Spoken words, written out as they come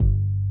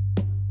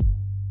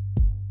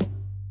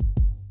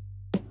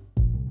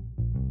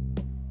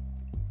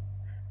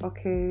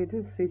Okay,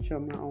 this is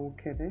Choma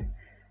Onkede.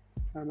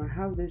 I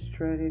have this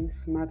trending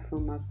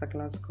smartphone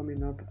masterclass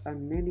coming up,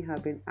 and many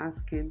have been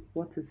asking,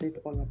 what is it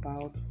all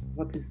about?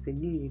 What is the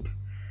need?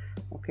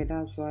 Okay,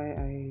 that's why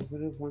I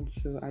really want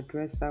to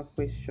address that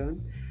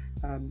question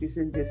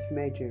using this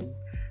medium.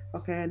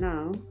 Okay,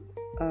 now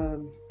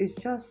it's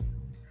just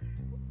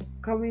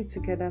coming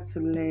together to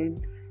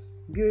learn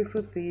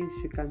beautiful things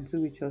you can do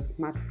with your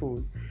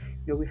smartphone.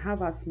 We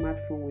have our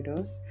smartphone with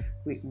us.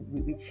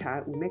 We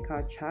chat, we make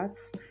our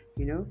chats,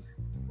 you know,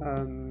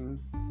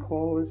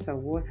 calls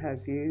and what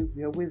have you.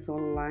 We're always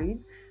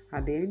online.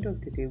 At the end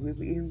of the day, we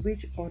will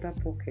enrich other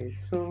pockets.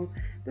 So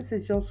this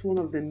is just one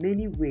of the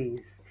many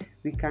ways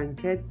we can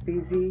get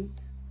busy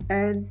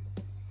and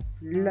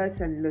lots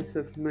and lots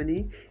of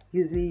money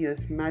using your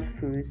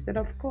smartphones. Then,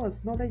 of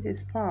course, knowledge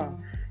is power.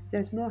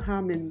 There's no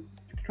harm in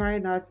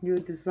trying out new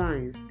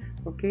designs.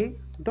 Okay,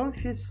 don't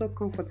feel so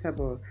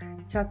comfortable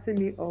chatting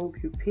me up.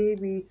 You pay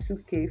me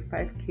 2k,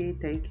 5k,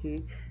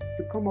 10k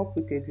to come up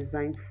with a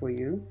design for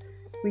you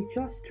with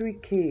just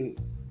 3k.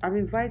 I'm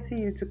inviting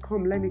you to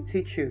come. Let me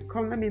teach you.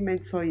 Come, let me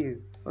mentor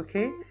you.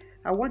 Okay,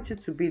 I want you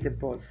to be the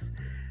boss.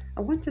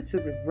 I want you to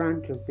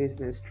rebrand your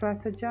business,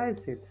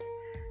 strategize it.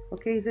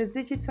 Okay, it's a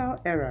digital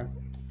era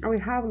and we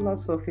have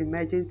lots of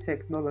emerging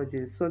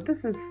technologies. So,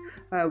 this is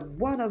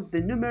one of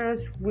the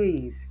numerous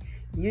ways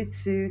you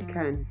too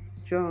can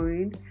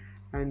join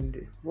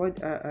and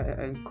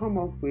come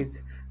up with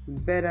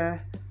better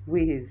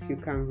ways you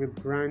can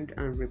rebrand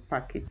and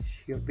repackage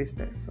your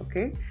business.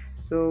 Okay,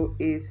 so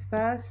it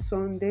starts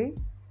Sunday,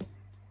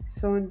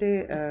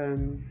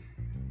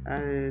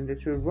 and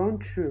it will run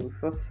through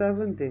for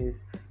 7 days.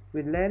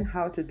 We learn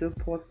how to do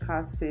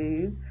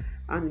podcasting,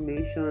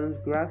 animations,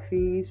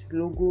 graphics,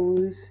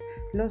 logos,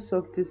 lots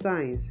of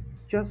designs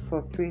just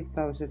for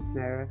 3,000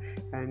 naira,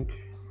 and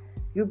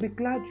you'll be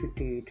glad you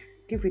did.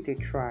 Give it a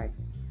try.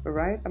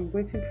 Alright, I'm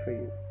waiting for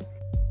you.